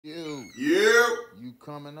You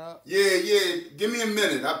coming up? Yeah. Give me a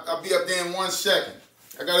minute. I'll be up there in 1 second.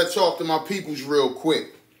 I gotta talk to my peoples real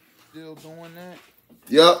quick. Still doing that?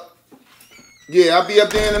 Yup. Yeah, I'll be up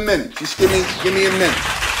there in a minute. Just give me a minute.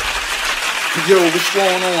 Yo, what's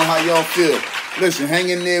going on? How y'all feel? Listen, hang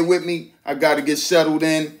in there with me. I gotta get settled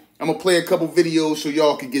in. I'm gonna play a couple videos so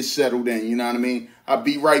y'all can get settled in. You know what I mean? I'll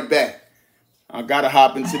be right back. I gotta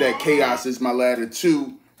hop into that Chaos is My Ladder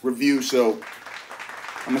 2 review, so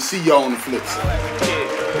I'm gonna see y'all on the flip side.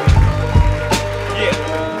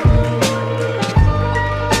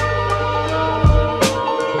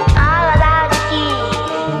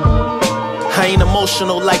 I ain't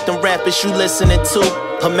emotional like them rappers you listening to.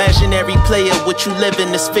 Imaginary player, what you living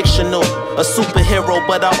is fictional. A superhero,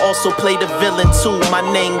 but I also play the villain too. My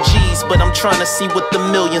name G's, but I'm trying to see what the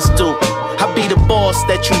millions do. I be the boss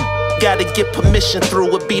that you gotta get permission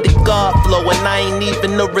through. It be the God flow, and I ain't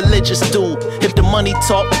even a religious dude. If the money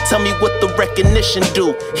talk, tell me what the recognition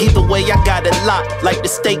do. Either way, I got it locked like the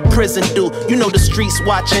state prison do. You know the streets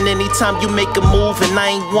watching anytime you make a move, and I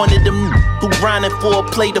ain't one of them who grinding for a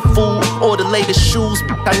plate of food or the latest shoes.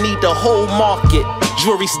 I need the whole market.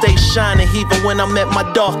 Jewelry stay shining even when I'm at my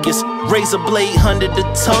darkest. Razor blade under the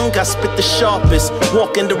tongue, I spit the sharpest.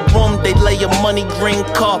 Walk in the room, they lay a money green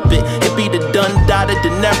carpet. It be the Dun Dada De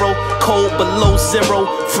Niro, cold below zero.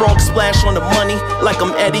 Frog splash on the money like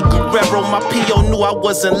I'm Eddie Guerrero. My P.O. knew I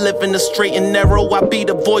wasn't living the straight and narrow. I be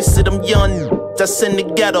the voice of them young that's in the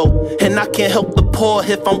ghetto, and I can't help the poor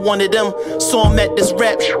if I'm one of them. So I'm at this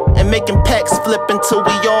rap and making packs flip until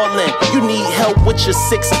we all in. You need help with your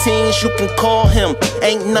 16s, you can call him.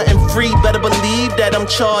 Ain't nothing free, better believe that I'm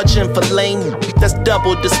charging for lame. That's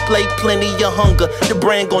double, display plenty of hunger. The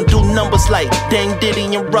brand gon' do numbers like Dang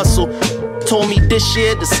Diddy and Russell. Told me this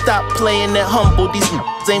year to stop playing it humble. These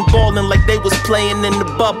ain't ballin' like they was playing in the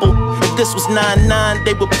bubble. If this was 9-9,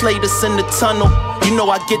 they would play this in the tunnel. You know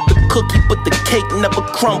I get the cookie, but the cake never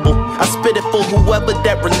crumble. I spit it for whoever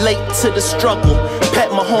that relate to the struggle.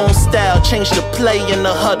 Pat my home style, change the play in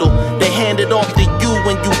the huddle. They hand it off to you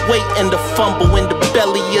when you wait in the fumble. In the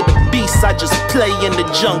belly of the beast, I just play in the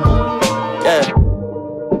jungle. Yeah.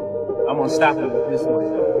 I'm unstoppable with this one.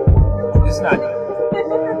 It's not.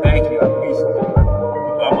 Thank you, I appreciate it.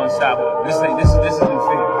 I'm unstoppable. This isn't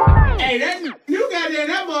fair. Hey, you got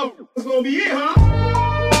that motherfucker's gonna be it, huh?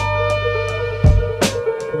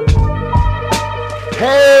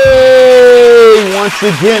 Hey, once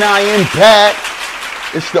again I am back.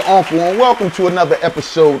 It's the Uncle, and welcome to another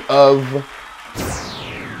episode of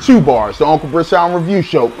TUBARS, the Uncle Bris review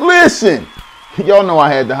show. Listen, y'all know I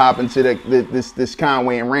had to hop into this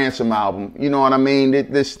Conway and Ransom album. You know what I mean?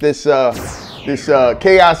 This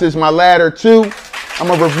Chaos is My Ladder 2. I'm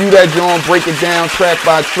gonna review that joint, break it down track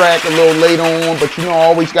by track a little later on. But you know, I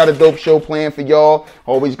always got a dope show planned for y'all.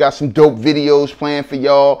 Always got some dope videos planned for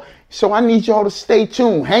y'all. So I need y'all to stay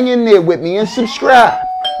tuned. Hang in there with me and subscribe.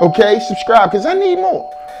 Okay, subscribe, because I need more.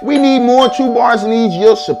 We need more. TUBARS needs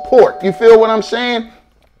your support. You feel what I'm saying?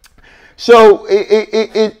 So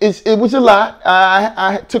it was a lot.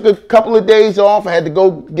 I took a couple of days off. I had to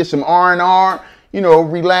go get some R&R, you know,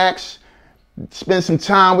 relax, spend some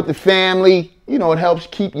time with the family. You know, it helps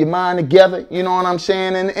keep your mind together. You know what I'm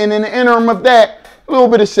saying? And in the interim of that, a little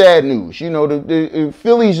bit of sad news. You know, the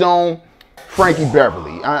Philly zone, Frankie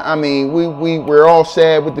Beverly. I mean, we're all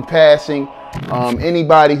sad with the passing.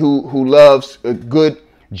 Anybody who loves a good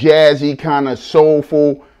jazzy kind of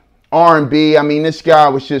soulful R&B. I mean, this guy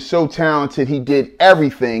was just so talented. He did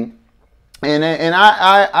everything. And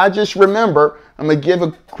I just remember, I'm gonna give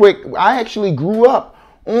a quick. I actually grew up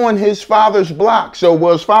on his father's block. So,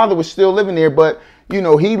 well, his father was still living there, but you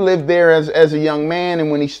know, he lived there as a young man.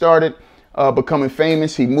 And when he started becoming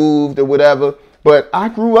famous, he moved or whatever. But I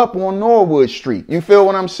grew up on Norwood Street. You feel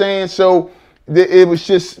what I'm saying? So it was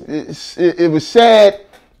just, it was sad.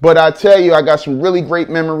 But I tell you, I got some really great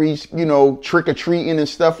memories, you know, trick-or-treating and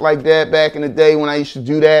stuff like that back in the day when I used to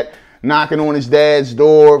do that, knocking on his dad's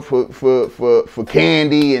door for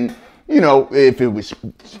candy, and, you know, if it was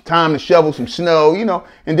time to shovel some snow, you know.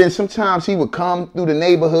 And then sometimes he would come through the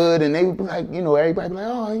neighborhood and they would be like, you know, everybody would be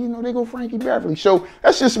like, oh, you know, they go Frankie Beverly. So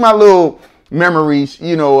that's just my little memories,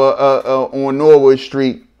 you know, on Norwood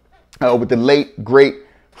Street with the late, great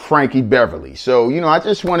Frankie Beverly. So, you know, I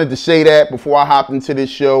just wanted to say that before I hopped into this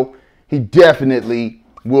show. He definitely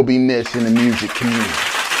will be missed in the music community.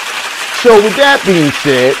 So with that being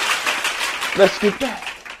said, let's get back.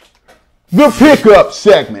 The pickup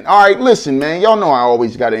segment. All right, listen, man. Y'all know I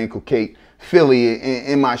always got to inculcate Philly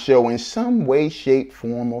in my show in some way, shape,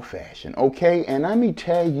 form, or fashion. Okay? And let me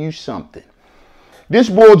tell you something. This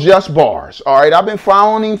boy just bars. All right? I've been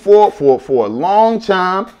following him for a long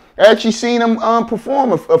time. I actually seen him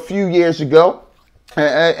perform a few years ago,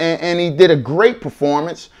 and he did a great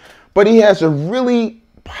performance. But he has a really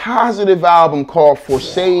positive album called For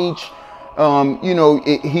Sage. You know,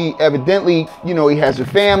 he evidently, you know, he has a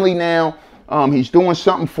family now. He's doing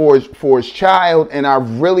something for his child, and I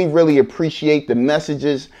really appreciate the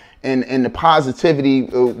messages and the positivity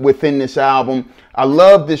within this album. I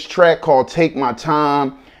love this track called Take My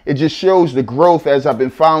Time. It just shows the growth as I've been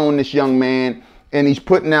following this young man, and he's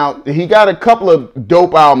putting out, he got a couple of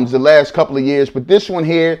dope albums the last couple of years, but this one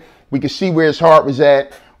here, we can see where his heart was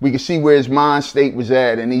at, we can see where his mind state was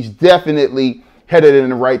at, and he's definitely headed in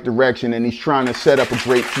the right direction, and he's trying to set up a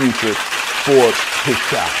great future for his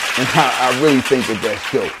child, and I really think that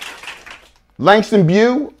that's dope. Langston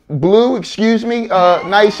Blue, excuse me,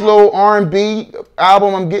 nice little R&B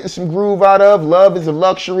album I'm getting some groove out of. Love Is a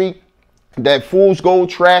Luxury. That Fool's Gold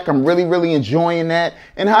track, I'm really enjoying that.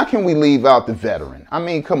 And how can we leave out The Veteran? I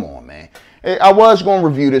mean, come on, man. I was going to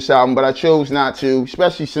review this album, but I chose not to,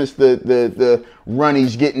 especially since the run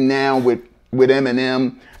he's getting now with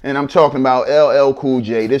Eminem. And I'm talking about LL Cool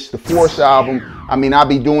J. This is the Force album. I mean, I'll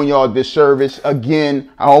be doing y'all a disservice. Again,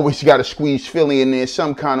 I always got to squeeze Philly in there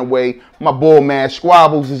some kind of way. My boy Mad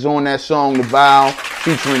Squabbles is on that song, The Vow,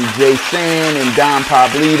 featuring Jay San and Don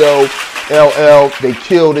Pablito. LL, they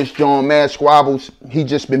killed this John. Mad Squabbles, he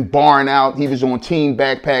just been barring out. He was on Team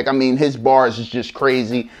Backpack. I mean, his bars is just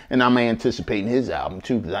crazy. And I'm anticipating his album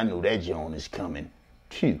too, because I know that John is coming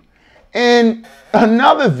too. And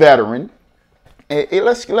another veteran,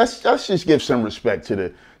 let's just give some respect to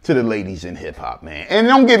the ladies in hip hop, man. And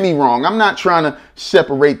don't get me wrong, I'm not trying to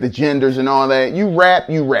separate the genders and all that. You rap.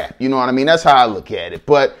 You know what I mean? That's how I look at it.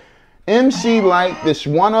 But MC Lyte, this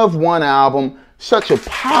One of One album, such a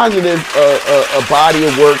positive body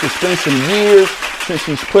of work. It's been some years since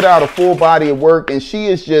she's put out a full body of work, and she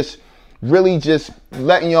is just really just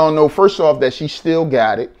letting y'all know, first off, that she still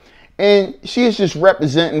got it. And she is just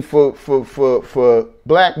representing for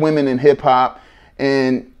black women in hip hop.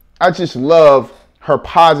 And I just love her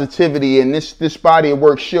positivity, and this body of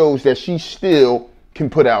work shows that she still can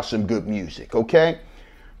put out some good music, okay?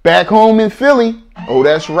 Back home in Philly, oh,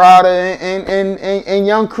 that's Rada and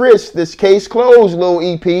Young Chris, this Case Closed little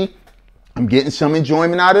EP. I'm getting some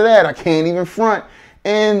enjoyment out of that. I can't even front.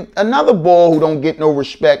 And another boy who don't get no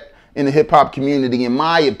respect in the hip hop community, in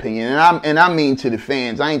my opinion, and I mean to the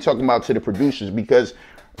fans. I ain't talking about to the producers, because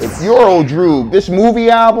if you're old Drew, this movie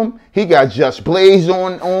album, he got Just Blaze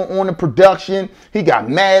on the production. He got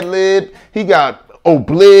Madlib. He got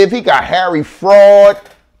Obliv. He got Harry Fraud.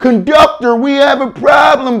 Conductor, we have a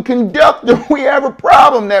problem. Conductor, we have a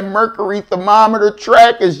problem. That Mercury Thermometer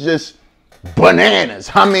track is just bananas.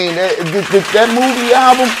 I mean, that movie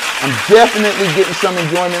album, I'm definitely getting some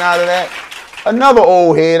enjoyment out of that. Another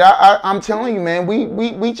old head, I'm telling you, man,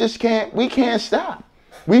 we just can't stop.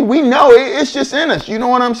 We know it's just in us. You know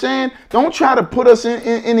what I'm saying? Don't try to put us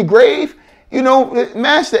in the grave. You know,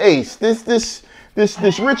 Master Ace, this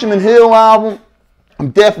Richmond Hill album, I'm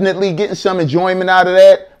definitely getting some enjoyment out of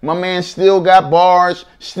that. My man still got bars,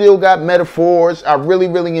 still got metaphors. I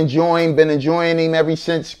really enjoy him. Been enjoying him ever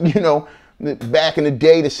since, you know, back in the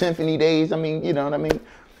day, the symphony days. I mean, you know what I mean?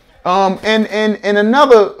 And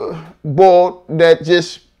another ball that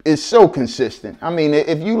just is so consistent. I mean,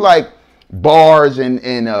 if you like bars and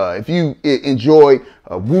if you enjoy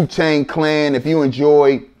Wu-Tang Clan, if you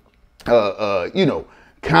enjoy, you know,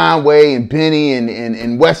 Conway and Benny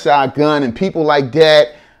and Westside Gun and people like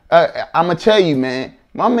that, I'm going to tell you, man,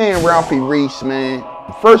 my man Ralphie Reese, man,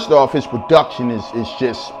 first off, his production is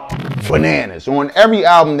just bananas. On every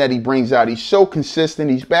album that he brings out, he's so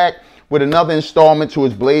consistent. He's back with another installment to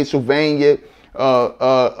his Blade Sylvania.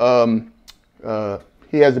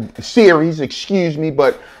 He has a series, excuse me,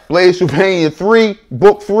 but Blade Sylvania 3,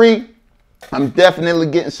 Book 3, I'm definitely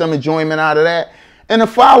getting some enjoyment out of that. And a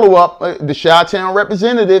follow-up, the Chi-Town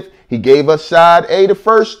Representative, he gave us side A the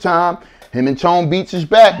first time. Him and Tone Beats is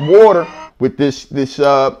back, Water, with this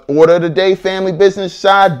Order of the Day Family Business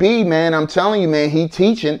side B, man. I'm telling you, man, he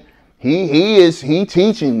teaching. He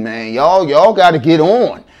teaching, man. Y'all got to get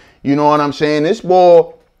on. You know what I'm saying? This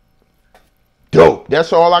boy, dope.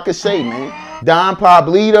 That's all I can say, man. Don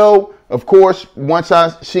Pablito, of course, once I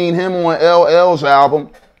seen him on LL's album,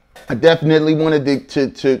 I definitely wanted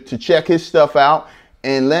to check his stuff out.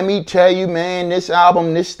 And let me tell you, man, this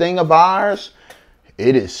album, This Thing of Ours,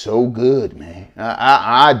 it is so good, man.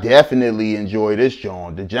 I definitely enjoy this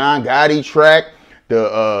joint. The John Gotti track,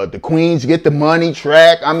 the Queens Get the Money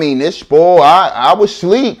track. I mean, this boy, I was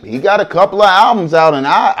asleep. He got a couple of albums out, and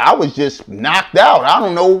I was just knocked out. I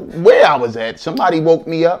don't know where I was at. Somebody woke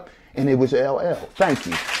me up, and it was LL. Thank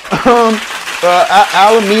you.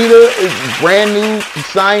 Alameda is brand new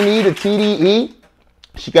signee to TDE.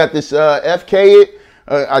 She got this FK it.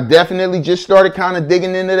 I definitely just started kind of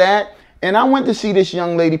digging into that. And I went to see this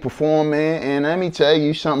young lady perform, man. And let me tell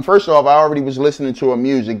you something. First off, I already was listening to her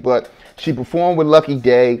music, but she performed with Lucky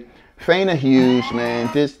Day, Faina Hughes,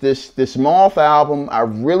 man. This Moth album, I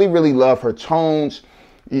really, really love her tones.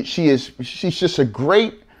 She's just a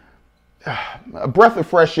great, a breath of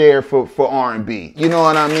fresh air for R&B. You know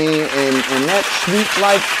what I mean? And that Sweet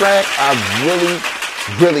Life track, I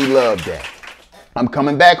really love that. I'm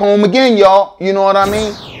coming back home again, y'all. You know what I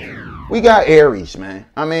mean? We got Aries, man.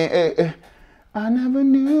 I mean, I never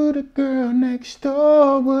knew the girl next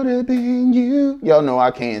door would have been you. Y'all know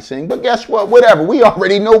I can't sing, but guess what? Whatever. We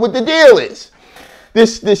already know what the deal is.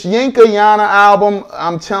 This Yinka Yana album,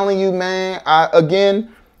 I'm telling you, man.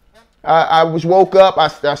 I was woke up.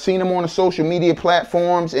 I seen him on the social media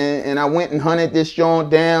platforms, and I went and hunted this joint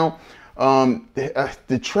down.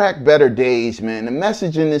 The track Better Days, man. The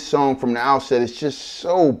message in this song from the outset is just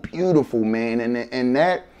so beautiful, man. And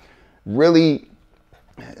that really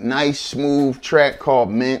nice, smooth track called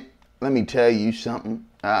Mint. Let me tell you something.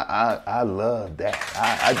 I love that.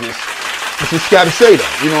 I just got to say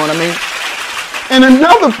that. You know what I mean? And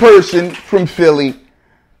another person from Philly,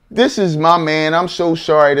 this is my man. I'm so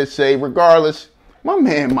sorry to say, regardless, my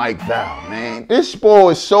man Mike Val, man. This boy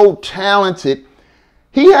is so talented.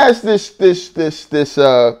 He has this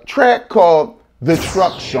track called The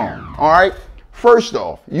Truck Song. All right. First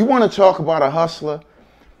off, you want to talk about a hustler?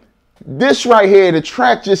 This right here, the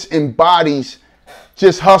track just embodies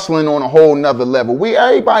just hustling on a whole nother level.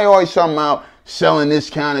 Everybody always talking about selling this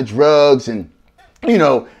kind of drugs and, you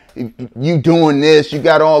know, you doing this, you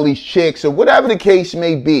got all these chicks or whatever the case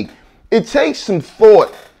may be. It takes some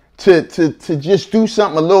thought to just do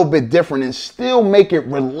something a little bit different and still make it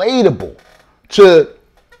relatable to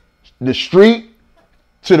the street,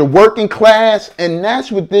 to the working class, and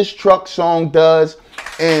that's what this truck song does.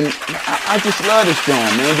 And I just love this song,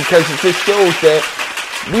 man, because it just shows that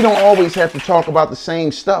we don't always have to talk about the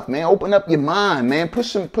same stuff, man. Open up your mind, man. Put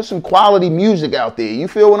some quality music out there. You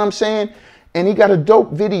feel what I'm saying? And he got a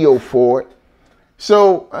dope video for it.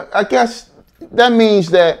 So I guess that means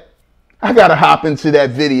that I got to hop into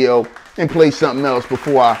that video and play something else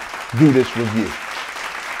before I do this review.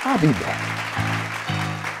 I'll be back.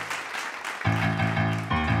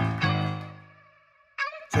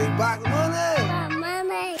 Take back money.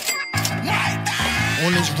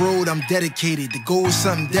 On this road, I'm dedicated. The goal is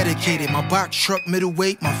something dedicated. My box truck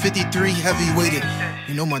middleweight, my 53 heavyweighted.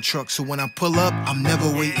 You know my truck, so when I pull up, I'm never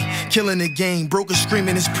waiting. Killing the game, broker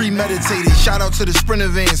screaming, it's premeditated. Shout out to the Sprinter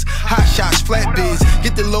vans, hot shots, flatbeds.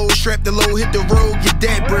 Get the load, strap the load, hit the road, get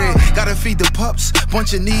that bread. Gotta feed the pups,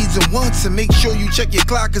 bunch of needs and wants, and make sure you check your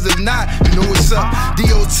clock, cause if not, you know what's up.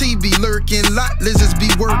 DOT be lurking, lot lizards be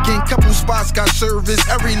working. Couple spots got service,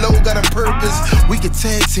 every load got a purpose. We could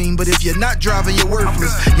tag team, but if you're not driving, you're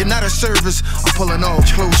worthless. You're not a service, I'm pulling off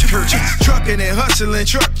close curtains. Trucking and hustling,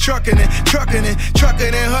 trucking and hustling,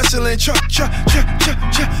 trucking and hustling, trucking and hustling,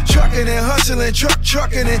 trucking and hustling,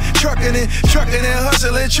 trucking and hustling,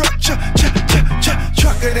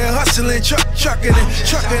 trucking and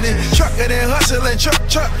hustling, trucking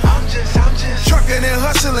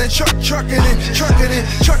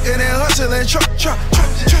and hustling,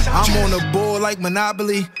 I'm on the board like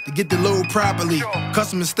Monopoly to get the load properly.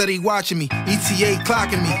 Customers steady watching me, ETA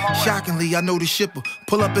clocking me. Shockingly, I know the shipper,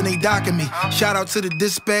 pull up and they docking me. Shout out to the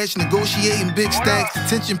dispatch, negotiating big stacks.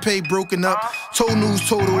 Detention pay broken up, tow news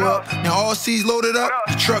total up. Now all C's loaded up,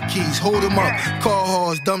 the truck keys, hold them up. Car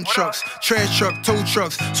hauls, dump trucks, trash truck, tow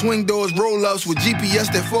trucks, swing doors, roll ups with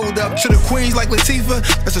GPS that fold up. To the queens like Latifah,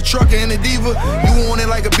 that's a trucker and a diva. You want it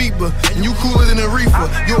like a beeper, and you cooler than a reefer.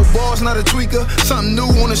 You a boss, not a tweaker, something new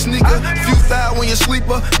on a sneaker. Few thou when you're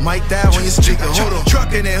sleeper, might die when you're speaker. Hold on.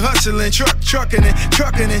 Trucking and hustling, trucking and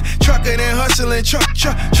hustling, trucking and hustling, trucking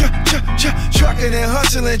and hustling, trucking and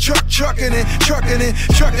hustling,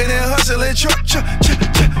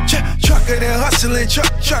 trucking and hustling,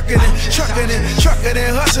 trucking and hustling,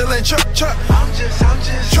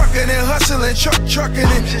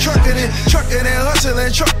 trucking and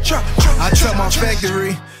hustling, I tell my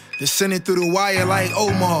factory to send it through the wire like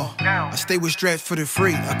Omar. I stay with straps for the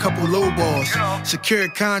free, a couple low balls. Secure a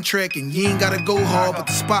contract and you ain't gotta go hard, but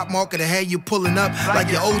the spot market will have you pulling up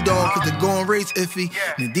like your old dog, cause the going rate's iffy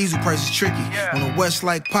and the diesel price is tricky. On the west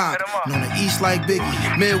like Pac, and on the east like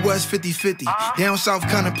Biggie. Midwest 50-50, down south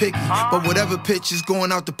kinda picky, but whatever pitch is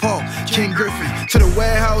going out the park. King Griffey, to the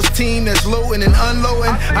warehouse team that's loading and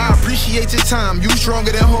unloading, I appreciate your time, you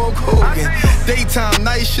stronger than Hulk Hogan. Daytime,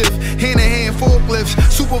 night shift, hand-in-hand forklifts,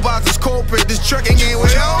 supervise TUBARS is corporate, this trucking ain't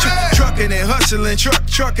what trucking and hustling,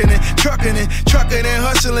 trucking and hustling, trucking and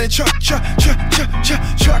hustling, trucking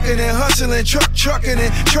and hustling, trucking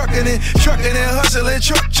and hustling,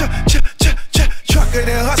 trucking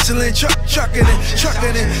and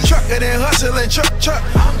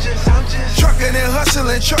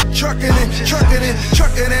hustling,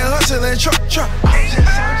 trucking and hustling,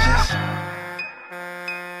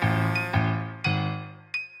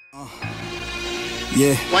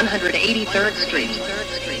 Yeah. 183rd Street.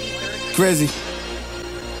 Crazy.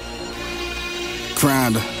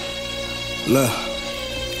 Grinder. Look.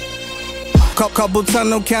 Couple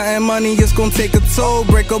tunnel counting money, it's gon' take a toll.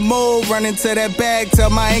 Break a mold, run into that bag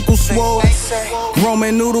till my ankle swole.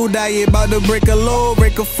 Roman noodle diet, about to break a low,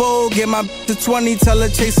 break a fold. Get my to 20, tell her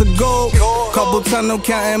chase a goal. Couple tunnel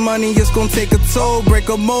counting money, it's gon' take a toll. Break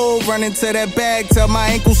a mold, run into that bag till my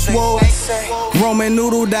ankle swole. Roman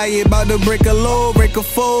noodle diet, about to break a low, break a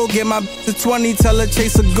fold. Get my to 20, tell her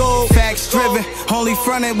chase a goal. Facts driven, only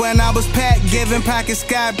fronted when I was packed. Giving pocket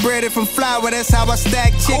sky breaded from flour, that's how I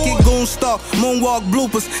stack chicken. Goon stalk. Moonwalk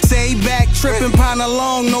bloopers, say he back tripping, pound a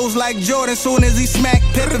long nose like Jordan. Soon as he smack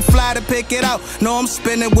Pippin, fly to pick it out. No, I'm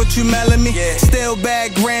spinning what you mailing me. Still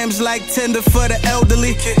bad grams like Tinder for the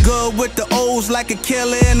elderly. Good with the O's like a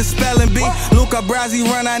killer in the spelling bee. Luca Brasi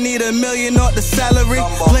run, I need $1 million off the salary.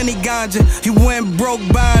 Plenty ganja, you went broke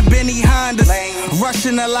buying Benny Hondas.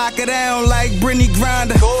 Rushing to lock it down like Brittany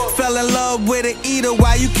Grinder. Fell in love with an eater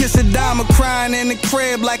while you kiss a dime. Crying in the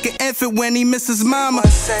crib like an infant when he misses mama.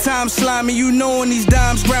 Time slimy, you knowin' these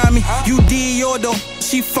dimes grimy. You D.O. though,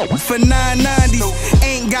 she fuck for 990s.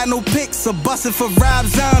 Ain't got no pics or bustin' for Rob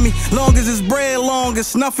Zombie. Long as it's bread, long as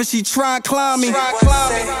snuffin', she try and climb me.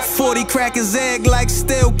 40 crackers, egg like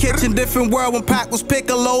Steel Kitchen. Different world when Pac was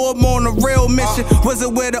Piccolo. I'm on a real mission. Was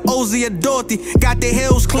it with the Ozzy or Dorothy? Got the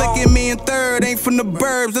hills clicking, me in third. Ain't from the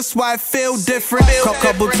burbs, that's why I feel different.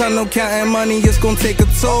 Couple tunnel counting money, it's gon' take a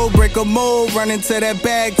toll. Break a mold, run into that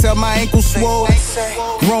bag till my ankle swole.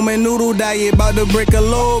 Roman noodle diet, about to break a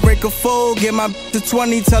low, break a fold. Get my to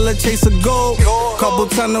 20, tell her chase a goal. Couple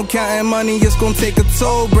tunnel counting money, it's gon' take a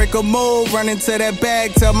toll. Break a mold, run into that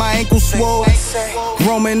bag till my ankle swole.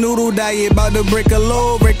 Roman noodle diet, about to break a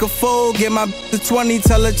low, break a fold. Get my to 20,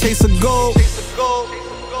 tell her chase a goal.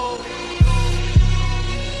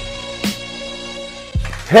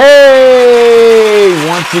 Hey,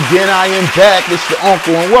 once again I am back. It's the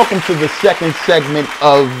Uncle, and welcome to the second segment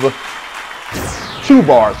of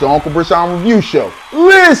TUBARS, the Uncle Bris Review Show.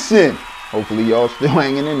 Listen, hopefully y'all still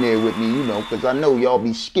hanging in there with me, you know, because I know y'all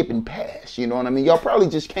be skipping past, you know what I mean? Y'all probably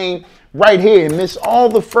just came right here and missed all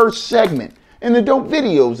the first segment and the dope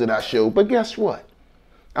videos that I showed. But guess what?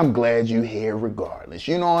 I'm glad you're here regardless,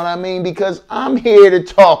 you know what I mean? Because I'm here to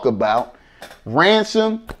talk about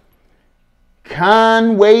Ransom,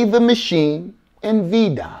 Conway the Machine, and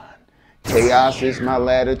V-Don. Chaos is my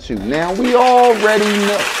ladder too. Now we already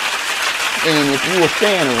know. And if you're a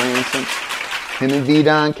fan of Ransom, him and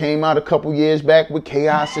V-Don came out a couple years back with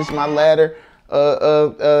Chaos is My Ladder,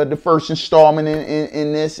 the first installment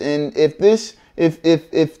in this. And if this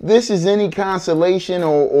is any consolation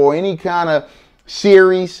or any kind of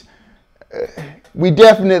series, we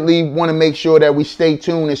definitely want to make sure that we stay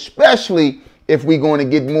tuned, especially if we're going to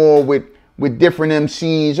get more with different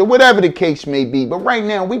MCs or whatever the case may be. But right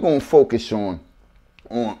now we're going to focus on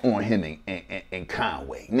him and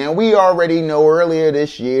Conway. Now we already know earlier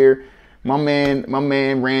this year, my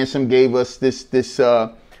man Ransom gave us this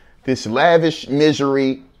lavish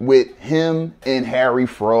misery with him and Harry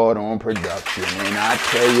Fraud on production, and I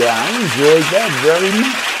tell you, I enjoyed that very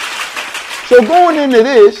much. So going into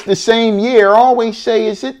this, the same year, I always say,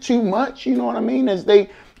 is it too much? You know what I mean? As they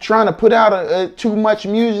trying to put out too much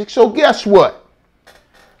music. So guess what?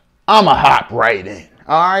 I'ma hop right in.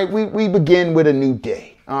 All right, we begin with a new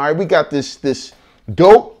day. All right, we got this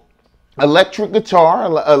dope electric guitar.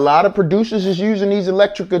 A lot of producers is using these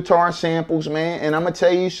electric guitar samples, man. And I'm gonna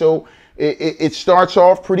tell you, so it starts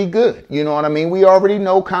off pretty good. You know what I mean? We already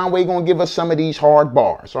know Conway gonna give us some of these hard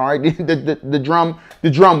bars. All right, the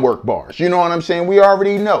drum work bars. You know what I'm saying? We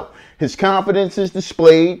already know his confidence is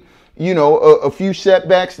displayed. You know, a few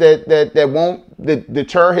setbacks that won't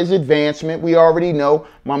deter his advancement. We already know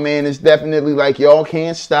my man is definitely like, y'all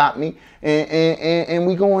can't stop me. And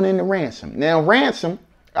we going into Ransom. Now, Ransom,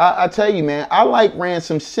 I tell you, man, I like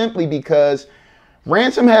Ransom simply because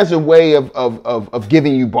Ransom has a way of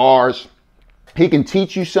giving you bars. He can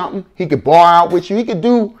teach you something. He could bar out with you. He could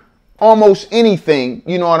do almost anything,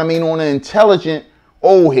 you know what I mean, on an intelligent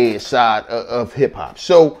old head side of hip hop.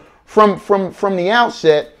 So from the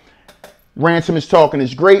outset, Ransom is talking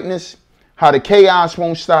his greatness, how the chaos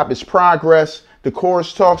won't stop his progress, The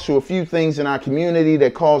chorus talks to a few things in our community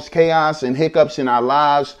that cause chaos and hiccups in our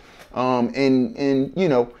lives. And you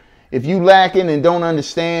know, if you lacking and don't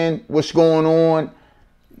understand what's going on,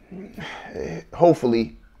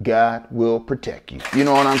 hopefully God will protect you. You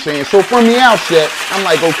know what I'm saying? So from the outset, I'm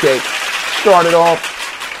like, okay, started off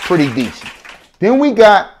pretty decent. Then we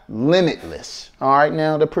got Limitless. All right,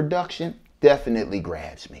 now the production definitely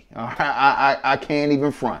grabs me. All right, I can't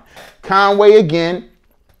even front. Conway again,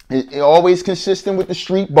 always consistent with the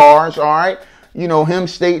street bars. All right, you know, him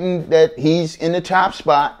stating that he's in the top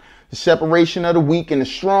spot, the separation of the weak and the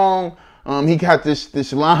strong. He got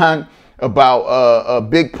this line about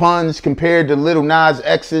big puns compared to Little Nas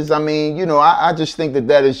X's. I mean, you know, I just think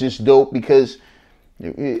that is just dope because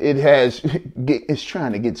it's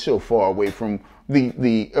trying to get so far away from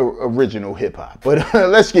the original hip hop. But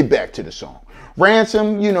let's get back to the song.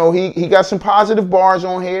 Ransom, you know, he got some positive bars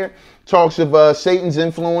on here. Talks of Satan's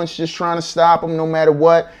influence, just trying to stop him no matter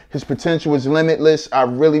what. His potential is limitless. I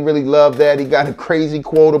really, really love that. He got a crazy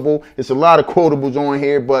quotable. It's a lot of quotables on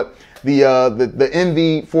here, but the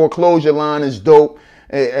envy foreclosure line is dope.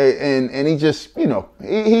 And he just, you know,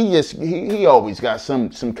 he always got some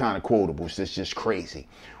kind of quotables that's just crazy.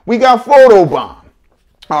 We got Photobomb.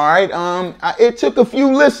 All right. It took a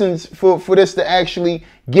few listens for this to actually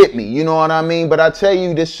get me. You know what I mean? But I tell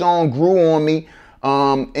you, this song grew on me.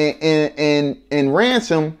 And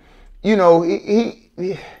Ransom, you know, he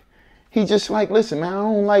just like, listen, man, I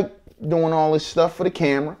don't like doing all this stuff for the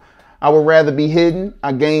camera. I would rather be hidden.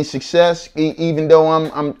 I gain success, even though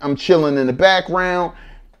I'm chilling in the background.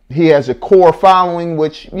 He has a core following,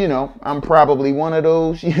 which, you know, I'm probably one of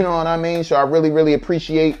those, you know what I mean? So I really, really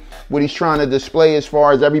appreciate what he's trying to display as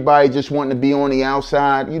far as everybody just wanting to be on the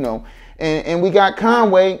outside, you know. And we got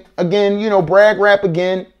Conway, again, you know, brag rap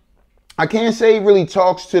again. I can't say it really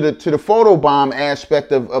talks to the photobomb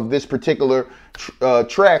aspect of this particular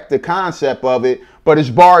track, the concept of it, but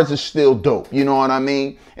his bars are still dope. You know what I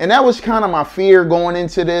mean? And that was kind of my fear going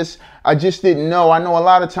into this. I just didn't know. I know a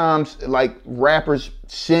lot of times, like, rappers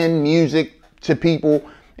send music to people,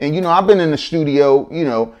 and, you know, I've been in the studio, you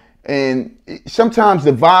know, and sometimes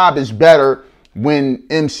the vibe is better when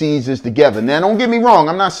MCs is together. Now, don't get me wrong.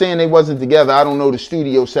 I'm not saying they wasn't together. I don't know the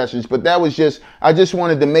studio sessions, but that was just, I just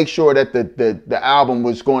wanted to make sure that the album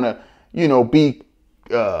was going to, you know, be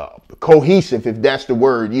cohesive, if that's the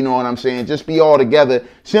word. You know what I'm saying? Just be all together,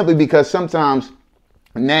 simply because sometimes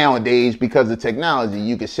nowadays, because of technology,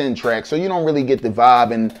 you can send tracks, so you don't really get the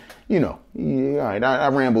vibe. And, you know, yeah, all right, I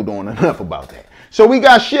rambled on enough about that. So we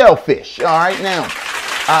got Shellfish. All right, now,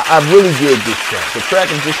 I really did this track. The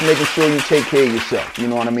track is just making sure you take care of yourself. You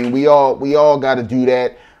know what I mean? We all got to do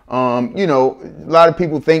that. You know, a lot of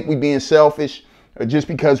people think we being selfish just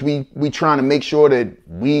because we trying to make sure that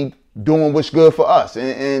we doing what's good for us.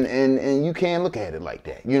 And you can't look at it like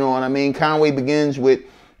that. You know what I mean? Conway begins with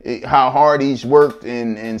how hard he's worked,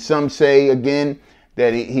 and some say again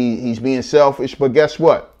that he's being selfish. But guess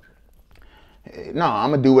what? No,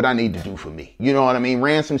 I'm gonna do what I need to do for me. You know what I mean?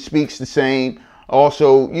 Ransom speaks the same.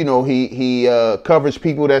 Also, you know, he covers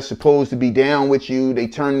people that's supposed to be down with you. They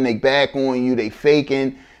turning their back on you. They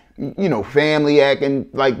faking, you know, family acting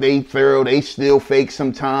like they thorough. They still fake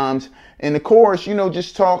sometimes. And the chorus, you know,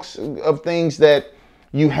 just talks of things that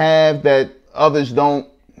you have that others don't.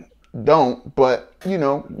 But, you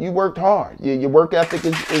know, you worked hard. Your work ethic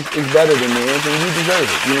is better than theirs, and you deserve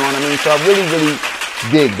it. You know what I mean? So I really, really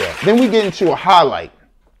dig that. Then we get into a highlight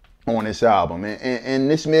on this album, and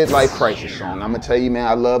this midlife crisis song. I'm gonna tell you, man,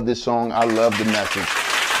 I love this song. I love the message.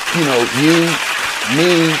 You know,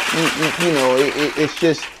 you know, it's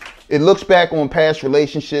just, it looks back on past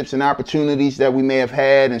relationships and opportunities that we may have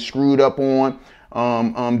had and screwed up on.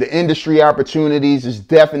 The industry opportunities is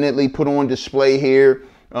definitely put on display here.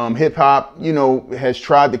 Hip hop, you know, has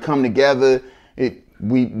tried to come together.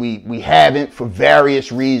 We haven't, for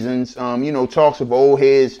various reasons. You know, talks of old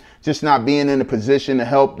heads just not being in a position to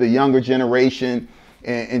help the younger generation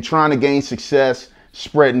and trying to gain success,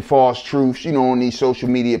 spreading false truths, you know, on these social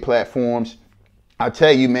media platforms. I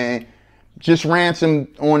tell you, man, just Ransom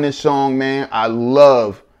on this song, man. I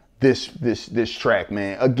love this track,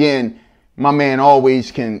 man. Again, my man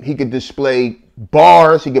always he could display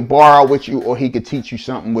bars, he could bar out with you, or he could teach you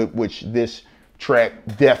something, which this track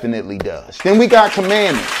definitely does. Then we got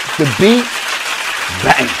Commandments. The beat,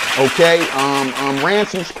 bang, okay?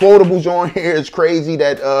 Ransom's quotables on here is crazy.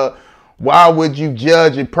 That why would you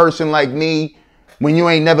judge a person like me when you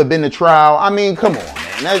ain't never been to trial? I mean, come on,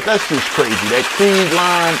 man. That's just crazy. That Creed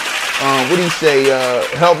line, what do you say?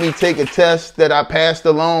 Help me take a test that I passed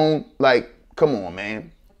alone. Like, come on,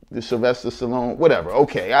 man. The Sylvester Stallone, whatever.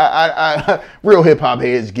 Okay, I real hip hop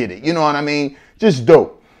heads get it. You know what I mean? just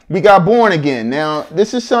dope. We got Born Again. Now,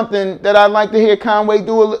 this is something that I'd like to hear Conway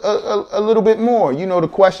do a little bit more. You know, the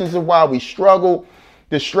questions of why we struggle,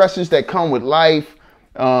 the stresses that come with life.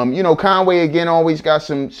 You know, Conway, again, always got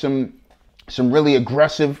some really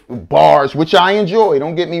aggressive bars, which I enjoy,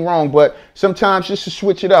 don't get me wrong, but sometimes just to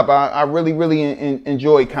switch it up, I really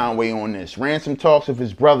enjoy Conway on this. Ransom talks of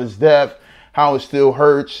his brother's death, how it still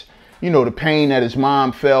hurts, you know, the pain that his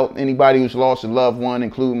mom felt. Anybody who's lost a loved one,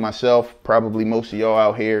 including myself, probably most of y'all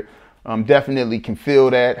out here, definitely can feel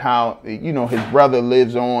that, how, you know, his brother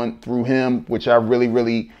lives on through him, which I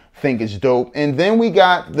really think is dope. And then we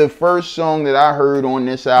got the first song that I heard on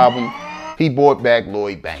this album, He Brought Back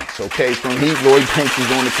Lloyd Banks. Okay, from Heat, Lloyd Banks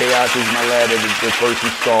is on the Chaos Is My Ladder, the first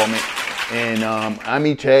installment. And let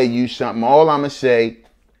me tell you something. All I'm going to say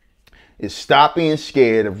is stop being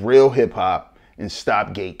scared of real hip hop and stop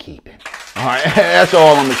gatekeeping. All right, that's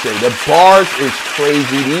all I'm going to say. The bars is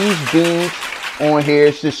crazy. These dudes on here,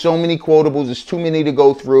 it's just so many quotables. It's too many to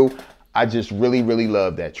go through. I just really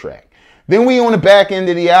love that track. Then we on the back end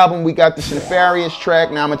of the album, we got this Nefarious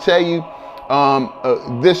track. Now I'm going to tell you,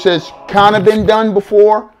 this has kind of been done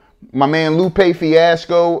before. My man Lupe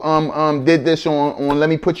Fiasco did this on Let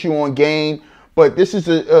Me Put You On Game. But this is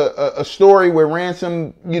a story where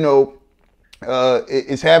Ransom, you know,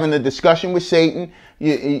 is having a discussion with Satan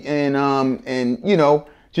and you know,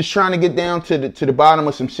 just trying to get down to the bottom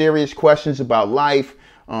of some serious questions about life,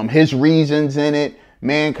 his reasons in it,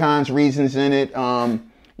 mankind's reasons in it.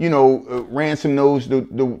 You know, Ransom knows the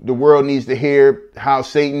world needs to hear how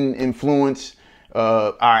Satan influenced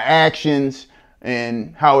our actions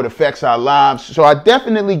and how it affects our lives. So I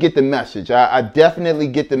definitely get the message. I definitely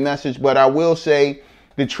get the message, but I will say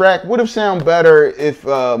the track would have sounded better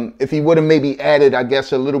if he would have maybe added, I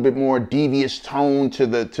guess, a little bit more devious tone to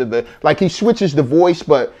the like he switches the voice,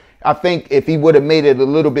 but I think if he would have made it a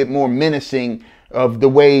little bit more menacing of the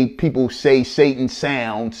way people say Satan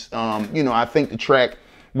sounds, you know, I think the track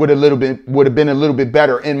would have been a little bit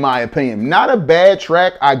better, in my opinion. Not a bad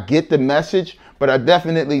track. I get the message, but I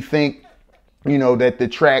definitely think, you know, that the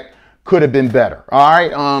track could have been better. All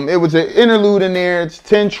right. It was an interlude in there. It's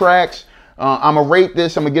 10 tracks. I'm gonna rate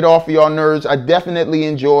this. I'm gonna get off of y'all nerds. I definitely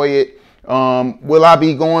enjoy it. Will I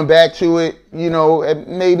be going back to it? You know,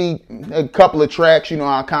 maybe a couple of tracks. You know,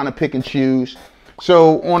 I'll kind of pick and choose.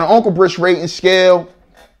 So on an Uncle Bris rating scale,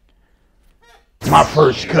 my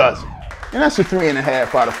first cousin. And that's a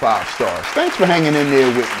 3.5 out of 5 stars. Thanks for hanging in there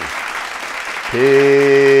with me.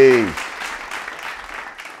 Peace.